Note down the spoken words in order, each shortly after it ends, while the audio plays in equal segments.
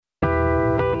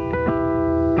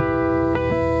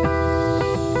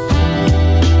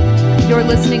You're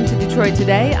listening to Detroit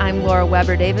Today. I'm Laura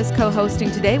Weber Davis,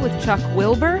 co-hosting today with Chuck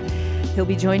Wilbur. He'll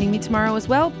be joining me tomorrow as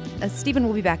well. Stephen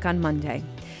will be back on Monday.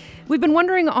 We've been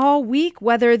wondering all week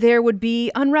whether there would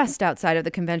be unrest outside of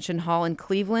the convention hall in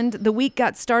Cleveland. The week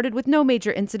got started with no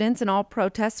major incidents and all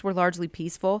protests were largely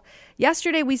peaceful.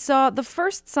 Yesterday, we saw the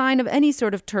first sign of any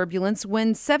sort of turbulence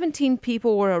when 17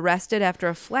 people were arrested after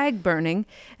a flag burning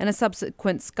and a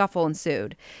subsequent scuffle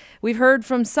ensued. We've heard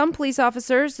from some police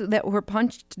officers that were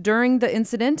punched during the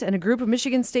incident, and a group of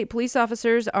Michigan State police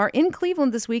officers are in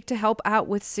Cleveland this week to help out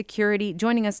with security.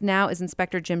 Joining us now is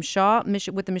Inspector Jim Shaw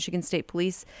with the Michigan State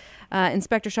Police.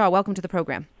 Inspector Shaw, welcome to the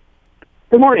program.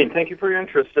 Good morning. Thank you for your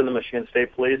interest in the Michigan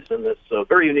State Police and this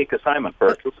very unique assignment for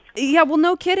us. Yeah, well,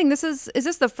 no kidding. Is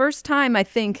this the first time, I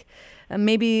think,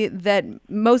 maybe that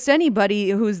most anybody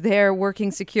who's there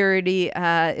working security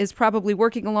is probably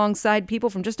working alongside people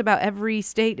from just about every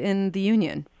state in the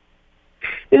union?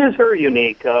 It is very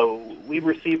unique. We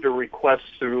received a request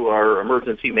through our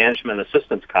Emergency Management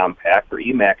Assistance Compact, or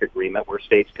EMAC agreement, where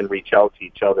states can reach out to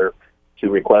each other to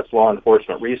request law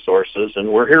enforcement resources.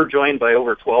 And we're here joined by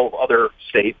over 12 other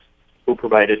states who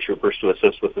provided troopers to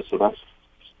assist with this event.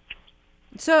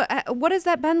 So what has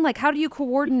that been like? How do you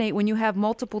coordinate when you have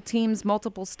multiple teams,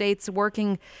 multiple states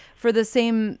working for the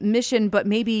same mission, but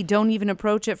maybe don't even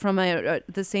approach it from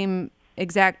the same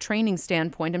exact training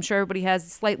standpoint? I'm sure everybody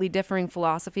has slightly differing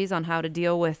philosophies on how to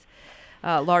deal with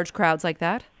large crowds like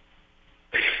that.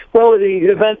 Well, the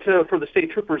event for the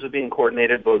state troopers is being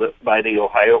coordinated by the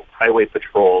Ohio Highway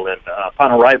Patrol. And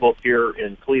upon arrival here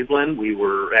in Cleveland, we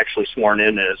were actually sworn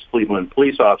in as Cleveland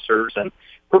police officers and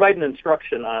providing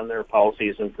instruction on their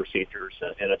policies and procedures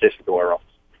in addition to our own.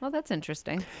 Well, that's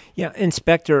interesting. Yeah,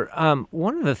 Inspector,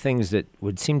 one of the things that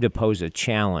would seem to pose a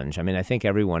challenge, I mean, I think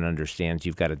everyone understands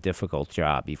you've got a difficult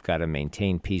job. You've got to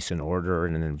maintain peace and order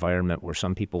in an environment where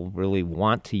some people really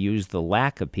want to use the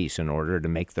lack of peace and order to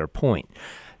make their point.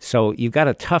 So you've got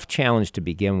a tough challenge to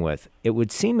begin with. It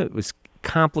would seem it was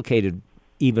complicated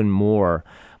even more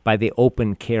by the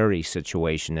open carry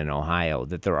situation in Ohio,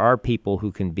 that there are people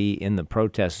who can be in the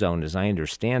protest zone, as I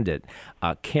understand it,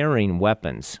 carrying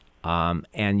weapons.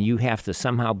 And you have to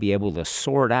somehow be able to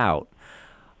sort out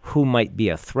who might be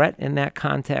a threat in that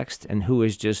context and who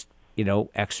is just,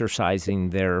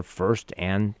 exercising their First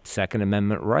and Second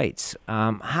Amendment rights.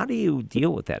 How do you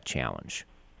deal with that challenge?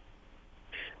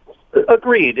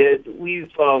 Agreed. We've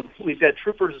got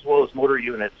troopers as well as motor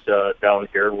units down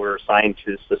here. We're assigned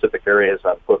to specific areas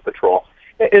on foot patrol.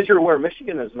 As you're aware,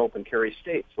 Michigan is an open carry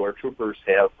state, so our troopers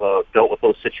have dealt with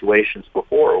those situations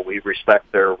before. We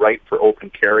respect their right for open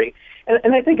carry.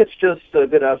 And I think it's just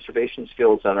good observation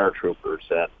skills on our troopers.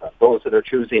 Those that are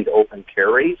choosing to open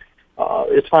carry,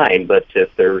 it's fine. But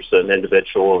if there's an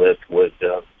individual that would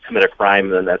commit a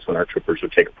crime, then that's when our troopers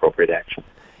would take appropriate action.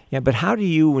 Yeah, but how do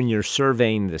you, when you're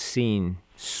surveying the scene,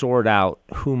 sort out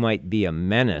who might be a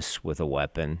menace with a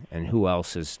weapon and who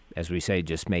else is, as we say,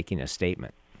 just making a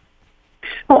statement?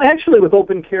 Well, actually, with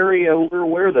open carry, we're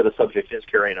aware that a subject is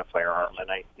carrying a firearm,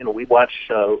 and we watch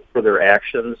for their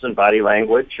actions and body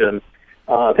language and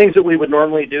things that we would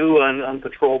normally do on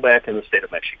patrol back in the state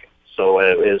of Michigan. So,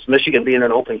 as Michigan being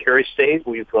an open carry state,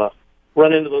 we've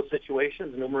run into those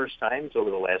situations numerous times over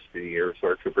the last few years. So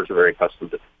our troopers are very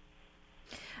accustomed to it.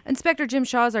 Inspector Jim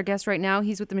Shaw is our guest right now.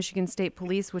 He's with the Michigan State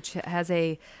Police, which has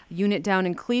a unit down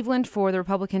in Cleveland for the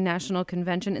Republican National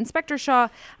Convention. Inspector Shaw, I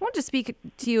want to speak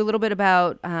to you a little bit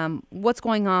about what's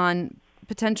going on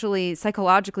potentially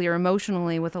psychologically or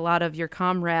emotionally with a lot of your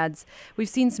comrades. We've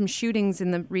seen some shootings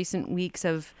in the recent weeks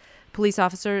of police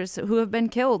officers who have been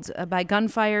killed by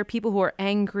gunfire, people who are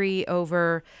angry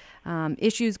over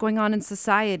issues going on in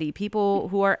society, people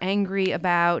who are angry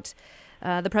about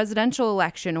the presidential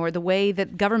election or the way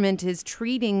that government is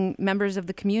treating members of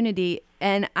the community.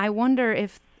 And I wonder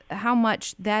how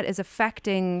much that is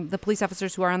affecting the police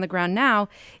officers who are on the ground now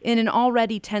in an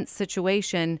already tense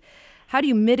situation. How do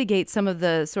you mitigate some of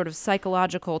the sort of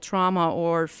psychological trauma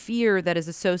or fear that is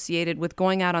associated with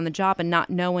going out on the job and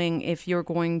not knowing if you're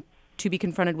going to be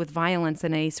confronted with violence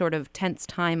in a sort of tense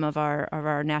time of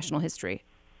our national history?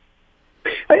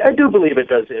 I do believe it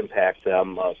does impact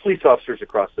them. Police officers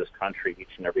across this country each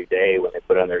and every day, when they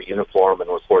put on their uniform and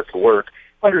report to work,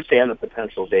 understand the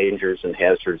potential dangers and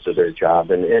hazards of their job,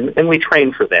 and we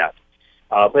train for that.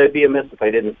 But it'd be amiss if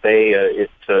I didn't say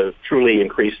it's truly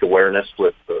increased awareness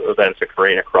with events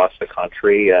occurring across the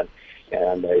country, and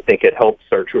I think it helps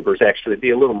our troopers actually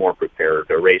be a little more prepared,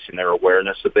 raising their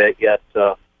awareness a bit, yet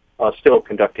still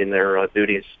conducting their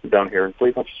duties down here in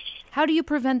Cleveland. How do you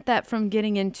prevent that from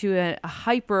getting into a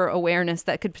hyper-awareness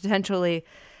that could potentially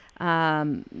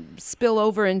spill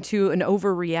over into an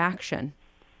overreaction?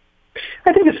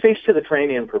 I think it speaks to the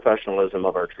training and professionalism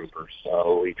of our troopers.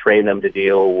 We train them to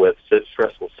deal with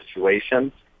stressful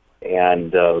situations,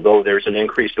 and though there's an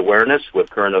increased awareness with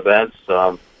current events,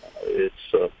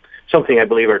 it's something I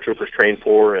believe our troopers train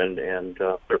for, and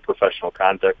their professional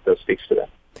conduct speaks to them.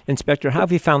 Inspector, how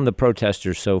have you found the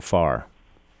protesters so far?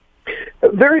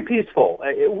 Very peaceful.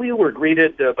 We were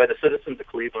greeted by the citizens of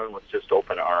Cleveland with just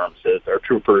open arms. Our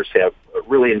troopers have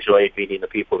really enjoyed meeting the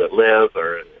people that live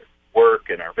or work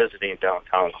and are visiting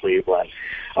downtown Cleveland.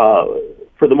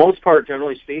 For the most part,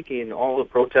 generally speaking, all the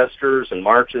protesters and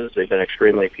marches, they've been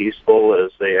extremely peaceful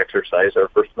as they exercise our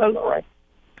First Amendment right.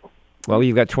 Well,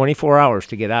 you've got 24 hours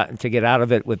to get out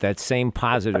of it with that same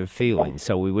positive feeling.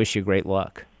 So we wish you great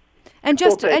luck. And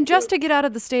just to get out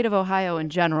of the state of Ohio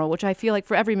in general, which I feel like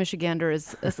for every Michigander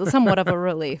is somewhat of a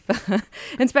relief.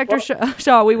 Inspector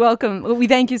Shaw, we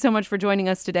thank you so much for joining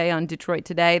us today on Detroit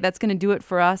Today. That's going to do it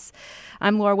for us.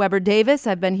 I'm Laura Weber Davis.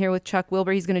 I've been here with Chuck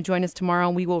Wilbur. He's going to join us tomorrow,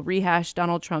 and we will rehash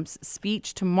Donald Trump's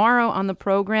speech tomorrow on the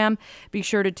program. Be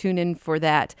sure to tune in for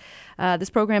that. This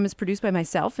program is produced by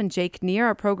myself and Jake Neer.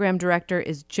 Our program director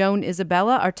is Joan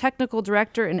Isabella. Our technical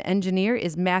director and engineer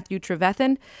is Matthew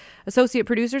Trevethan. Associate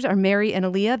producers are Mary and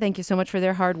Aaliyah. Thank you so much for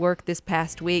their hard work this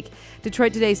past week.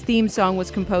 Detroit Today's theme song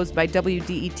was composed by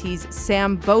WDET's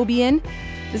Sam Bobian.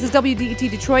 This is WDET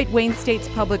Detroit, Wayne State's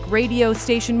public radio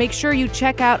station. Make sure you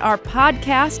check out our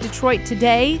podcast, Detroit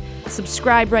Today.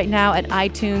 Subscribe right now at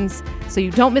iTunes so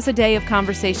you don't miss a day of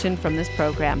conversation from this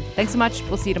program. Thanks so much.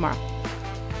 We'll see you tomorrow.